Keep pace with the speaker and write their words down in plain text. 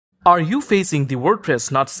Are you facing the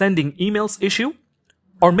WordPress not sending emails issue?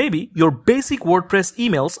 Or maybe your basic WordPress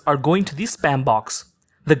emails are going to the spam box.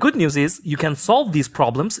 The good news is you can solve these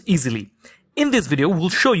problems easily. In this video, we'll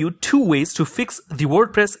show you 2 ways to fix the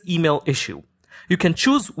WordPress email issue. You can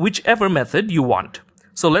choose whichever method you want.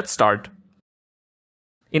 So let's start.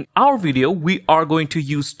 In our video, we are going to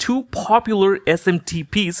use 2 popular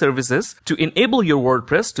SMTP services to enable your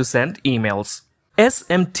WordPress to send emails.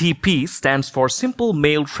 SMTP stands for Simple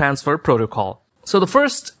Mail Transfer Protocol. So the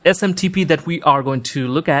first SMTP that we are going to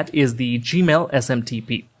look at is the Gmail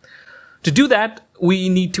SMTP. To do that, we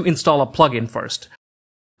need to install a plugin first.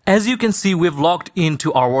 As you can see, we've logged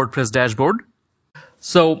into our WordPress dashboard.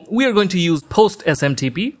 So we are going to use Post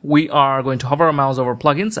SMTP. We are going to hover our mouse over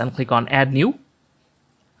plugins and click on Add New.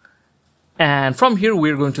 And from here,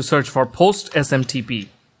 we're going to search for Post SMTP.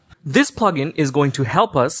 This plugin is going to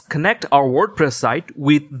help us connect our WordPress site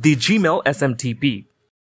with the Gmail SMTP.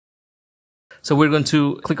 So we're going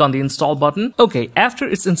to click on the install button. Okay, after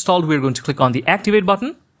it's installed, we're going to click on the activate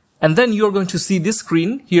button. And then you're going to see this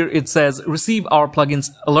screen. Here it says receive our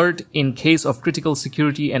plugins alert in case of critical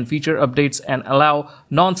security and feature updates and allow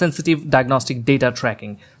non-sensitive diagnostic data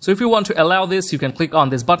tracking. So if you want to allow this, you can click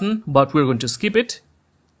on this button, but we're going to skip it.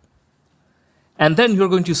 And then you're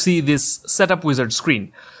going to see this setup wizard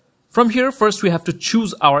screen. From here, first we have to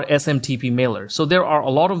choose our SMTP mailer. So there are a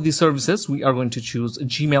lot of these services. We are going to choose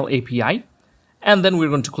Gmail API, and then we're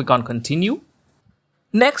going to click on continue.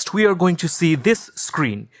 Next, we are going to see this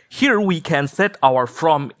screen. Here we can set our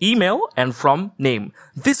from email and from name.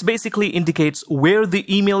 This basically indicates where the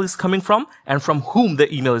email is coming from and from whom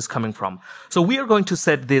the email is coming from. So we are going to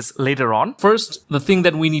set this later on. First, the thing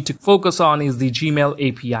that we need to focus on is the Gmail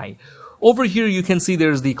API. Over here, you can see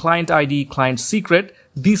there's the client ID, client secret.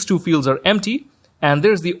 These 2 fields are empty. And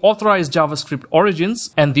there's the authorized JavaScript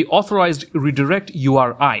origins and the authorized redirect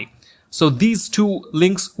URI. So these 2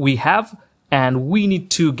 links we have, and we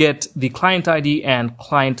need to get the client ID and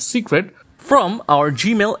client secret from our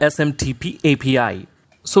Gmail SMTP API.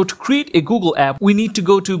 So to create a Google app, we need to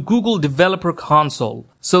go to Google Developer Console.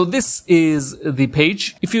 So this is the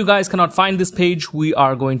page. If you guys cannot find this page, we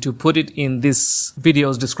are going to put it in this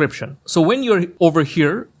video's description. So when you're over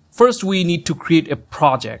here, first we need to create a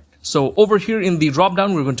project. So over here in the drop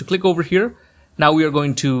down, we're going to click over here. Now we are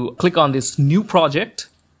going to click on this new project.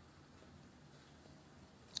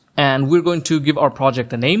 And we're going to give our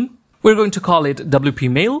project a name. We're going to call it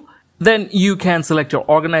WP Mail. Then you can select your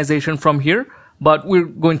organization from here, but we're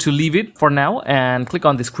going to leave it for now and click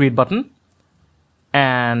on this create button.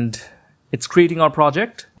 And it's creating our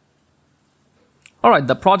project. All right,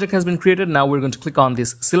 the project has been created. Now we're going to click on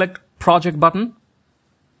this select project button.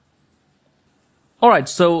 All right,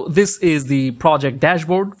 so this is the project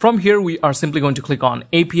dashboard. From here, we are simply going to click on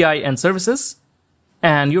API and services.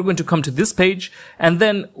 And you're going to come to this page, and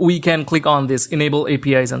then we can click on this enable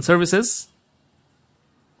APIs and services.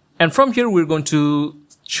 And from here, we're going to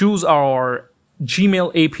choose our Gmail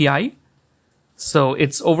API. So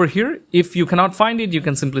it's over here. If you cannot find it, you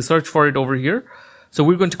can simply search for it over here. So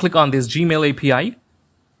we're going to click on this Gmail API,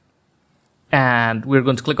 and we're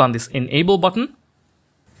going to click on this enable button.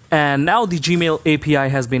 And now the Gmail API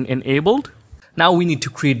has been enabled. Now we need to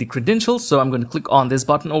create the credentials. So I'm going to click on this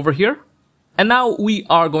button over here. And now we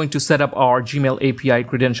are going to set up our Gmail API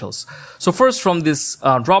credentials. So first from this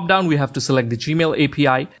drop down, we have to select the Gmail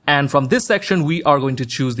API. And from this section, we are going to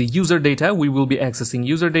choose the user data. We will be accessing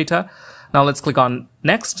user data. Now let's click on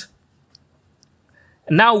next.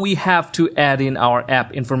 Now we have to add in our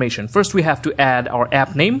app information. First, we have to add our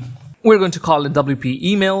app name. We're going to call it WP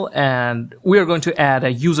email, and we're going to add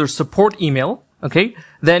a user support email. Okay.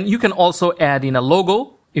 Then you can also add in a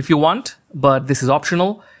logo if you want, but this is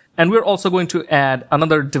optional. And we're also going to add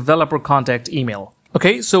another developer contact email.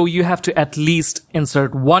 Okay, so you have to at least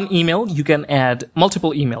insert 1 email. You can add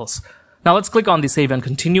multiple emails. Now let's click on the save and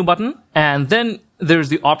continue button. And then there's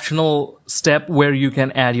the optional step where you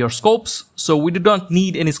can add your scopes. So we do not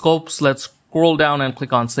need any scopes. Let's scroll down and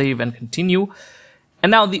click on save and continue.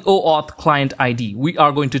 And now the OAuth client ID. We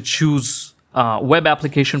are going to choose web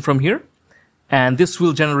application from here. And this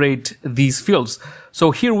will generate these fields.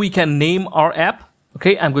 So here we can name our app.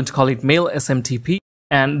 Okay, I'm going to call it Mail SMTP.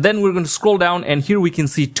 And then we're going to scroll down, and here we can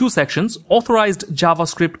see 2 sections, authorized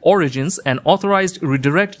JavaScript origins and authorized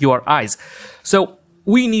redirect URIs. So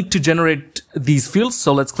we need to generate these fields.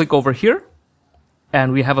 So let's click over here,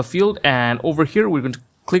 and we have a field. And over here, we're going to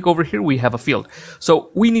click over here, we have a field.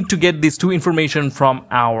 So we need to get these 2 information from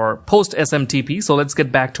our post SMTP. So let's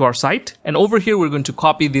get back to our site. And over here, we're going to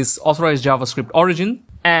copy this authorized JavaScript origin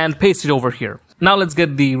and paste it over here. Now let's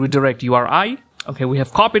get the redirect URI. Okay, we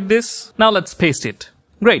have copied this. Now let's paste it.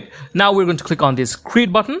 Great. Now we're going to click on this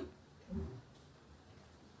create button.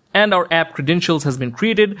 And our app credentials has been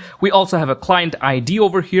created. We also have a client ID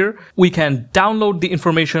over here. We can download the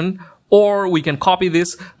information or we can copy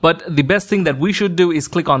this. But the best thing that we should do is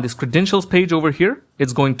click on this credentials page over here.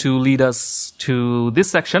 It's going to lead us to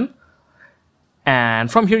this section.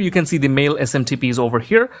 And from here, you can see the mail SMTPs over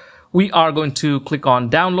here. We are going to click on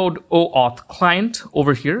download OAuth client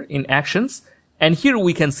over here in actions. And here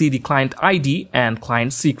we can see the client ID and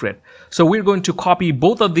client secret. So we're going to copy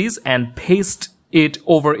both of these and paste it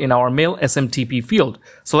over in our mail SMTP field.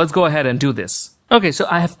 So let's go ahead and do this. Okay, so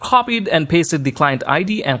I have copied and pasted the client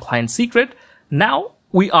ID and client secret. Now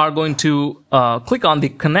we are going to click on the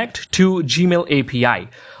connect to Gmail API.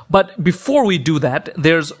 But before we do that,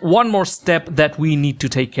 there's one more step that we need to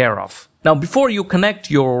take care of. Now, before you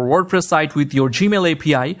connect your WordPress site with your Gmail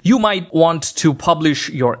API, you might want to publish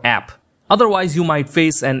your app. Otherwise, you might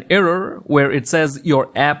face an error where it says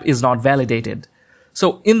your app is not validated.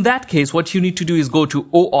 So in that case, what you need to do is go to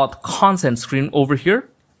OAuth consent screen over here.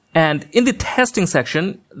 And in the testing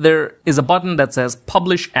section, there is a button that says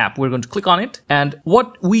publish app. We're going to click on it. And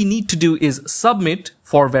what we need to do is submit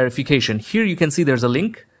for verification. Here you can see there's a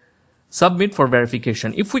link. Submit for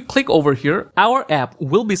verification. If we click over here, our app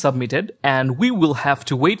will be submitted and we will have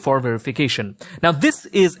to wait for verification. Now, this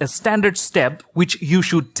is a standard step which you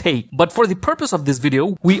should take. But for the purpose of this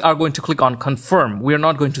video, we are going to click on confirm. We are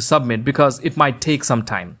not going to submit because it might take some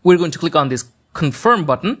time. We're going to click on this confirm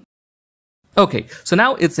button. Okay, so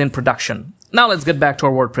now it's in production. Now let's get back to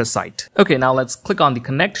our WordPress site. Okay, now let's click on the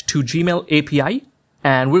connect to Gmail API.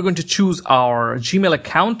 And we're going to choose our Gmail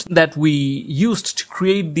account that we used to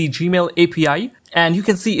create the Gmail API. And you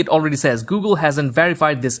can see it already says Google hasn't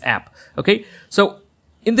verified this app. Okay, so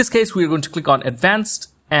in this case, we're going to click on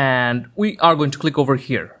advanced and we are going to click over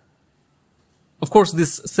here. Of course,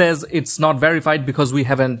 this says it's not verified because we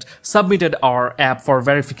haven't submitted our app for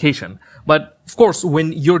verification. But of course,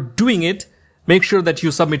 when you're doing it, make sure that you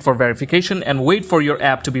submit for verification and wait for your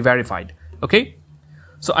app to be verified. Okay.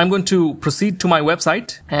 So I'm going to proceed to my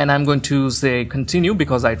website and I'm going to say continue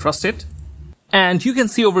because I trust it. And you can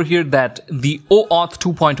see over here that the OAuth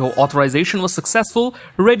 2.0 authorization was successful,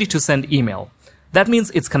 ready to send email. That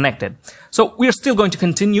means it's connected. So we are still going to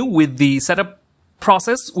continue with the setup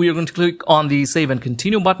process. We are going to click on the save and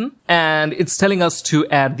continue button and it's telling us to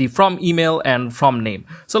add the from email and from name.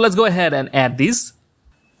 So let's go ahead and add these.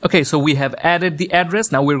 Okay, so we have added the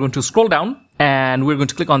address. Now we're going to scroll down and we're going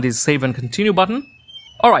to click on the save and continue button.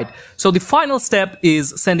 Alright, so the final step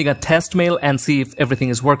is sending a test mail and see if everything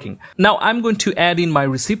is working. Now I'm going to add in my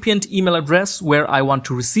recipient email address where I want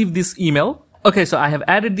to receive this email. Okay, so I have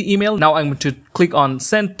added the email. Now I'm going to click on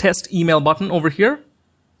send test email button over here.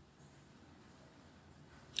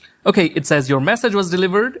 Okay, it says your message was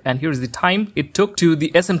delivered and here's the time it took to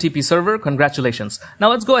the SMTP server. Congratulations.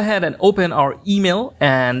 Now let's go ahead and open our email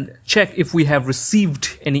and check if we have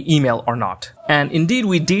received any email or not. And indeed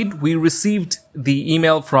we did. We received the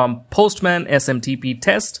email from Postman SMTP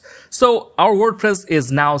test. So our WordPress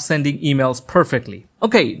is now sending emails perfectly.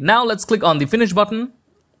 Okay, now let's click on the finish button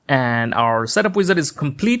and our setup wizard is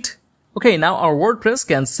complete. Okay, now our WordPress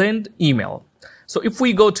can send email. So if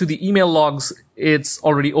we go to the email logs, it's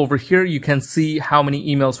already over here. You can see how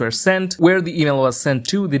many emails were sent, where the email was sent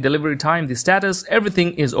to, the delivery time, the status,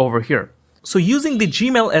 everything is over here. So using the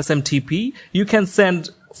Gmail SMTP, you can send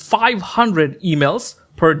 500 emails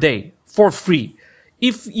per day for free.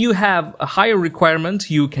 If you have a higher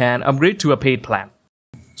requirement, you can upgrade to a paid plan.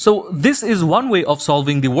 So this is one way of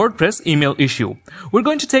solving the WordPress email issue. We're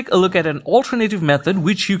going to take a look at an alternative method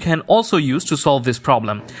which you can also use to solve this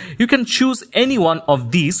problem. You can choose any one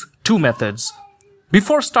of these two methods.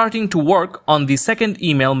 Before starting to work on the second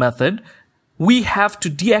email method, we have to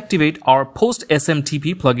deactivate our Post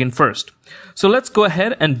SMTP plugin first. So let's go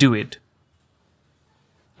ahead and do it.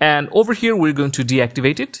 And over here, we're going to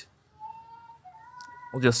deactivate it.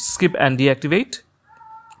 We'll just skip and deactivate.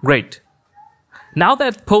 Great. Now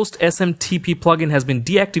that Post SMTP plugin has been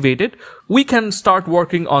deactivated, we can start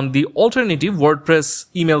working on the alternative WordPress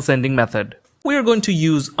email sending method. We are going to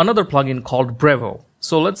use another plugin called Brevo.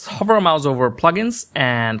 So let's hover our mouse over plugins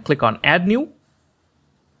and click on add new.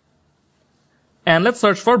 And let's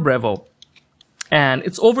search for Brevo. And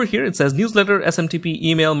it's over here. It says newsletter, SMTP,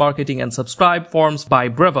 email marketing, and subscribe forms by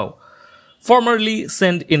Brevo. Formerly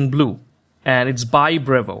Send in Blue. And it's by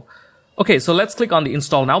Brevo. Okay, so let's click on the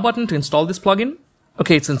install now button to install this plugin.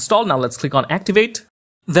 Okay, it's installed. Now let's click on activate.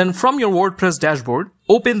 Then from your WordPress dashboard,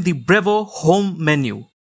 open the Brevo home menu.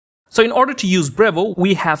 So in order to use Brevo,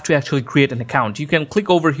 we have to actually create an account. You can click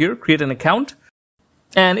over here, create an account.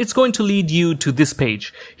 And it's going to lead you to this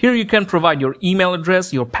page. Here you can provide your email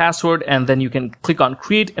address, your password, and then you can click on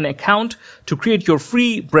create an account to create your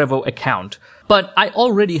free Brevo account. But I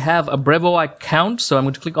already have a Brevo account, so I'm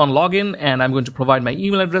going to click on login and I'm going to provide my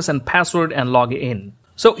email address and password and log in.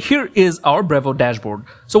 So here is our Brevo dashboard.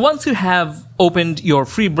 So once you have opened your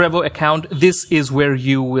free Brevo account, this is where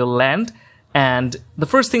you will land. And the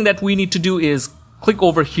first thing that we need to do is click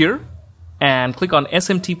over here and click on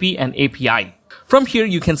SMTP and API. From here,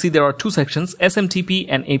 you can see there are two sections, SMTP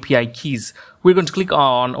and API keys. We're going to click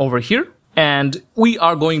on over here and we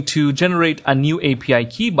are going to generate a new API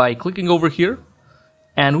key by clicking over here.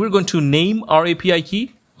 And we're going to name our API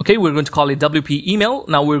key. Okay, we're going to call it WP email.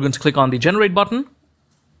 Now we're going to click on the generate button.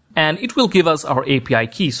 And it will give us our API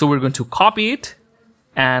key. So we're going to copy it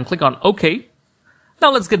and click on OK.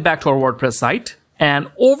 Now let's get back to our WordPress site.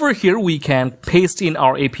 And over here, we can paste in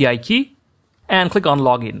our API key and click on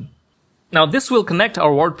login. Now this will connect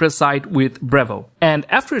our WordPress site with Brevo. And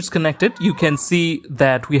after it's connected, you can see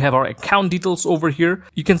that we have our account details over here.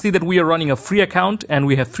 You can see that we are running a free account and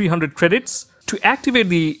we have 300 credits. To activate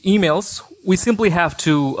the emails, we simply have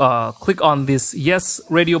to click on this yes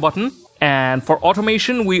radio button. And for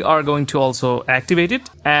automation, we are going to also activate it.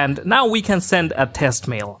 And now we can send a test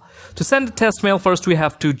mail. To send a test mail, first we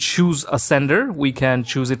have to choose a sender. We can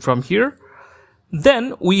choose it from here.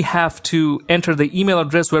 Then we have to enter the email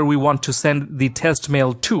address where we want to send the test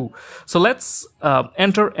mail to. So let's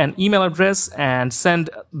enter an email address and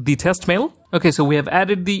send the test mail. Okay, so we have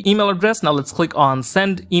added the email address. Now let's click on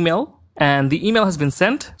send email. And the email has been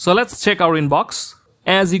sent. So let's check our inbox.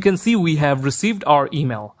 As you can see, we have received our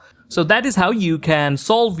email. So that is how you can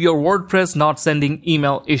solve your WordPress not sending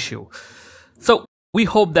email issue. So we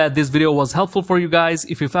hope that this video was helpful for you guys.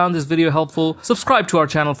 If you found this video helpful, subscribe to our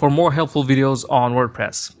channel for more helpful videos on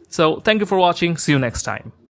WordPress. So thank you for watching. See you next time.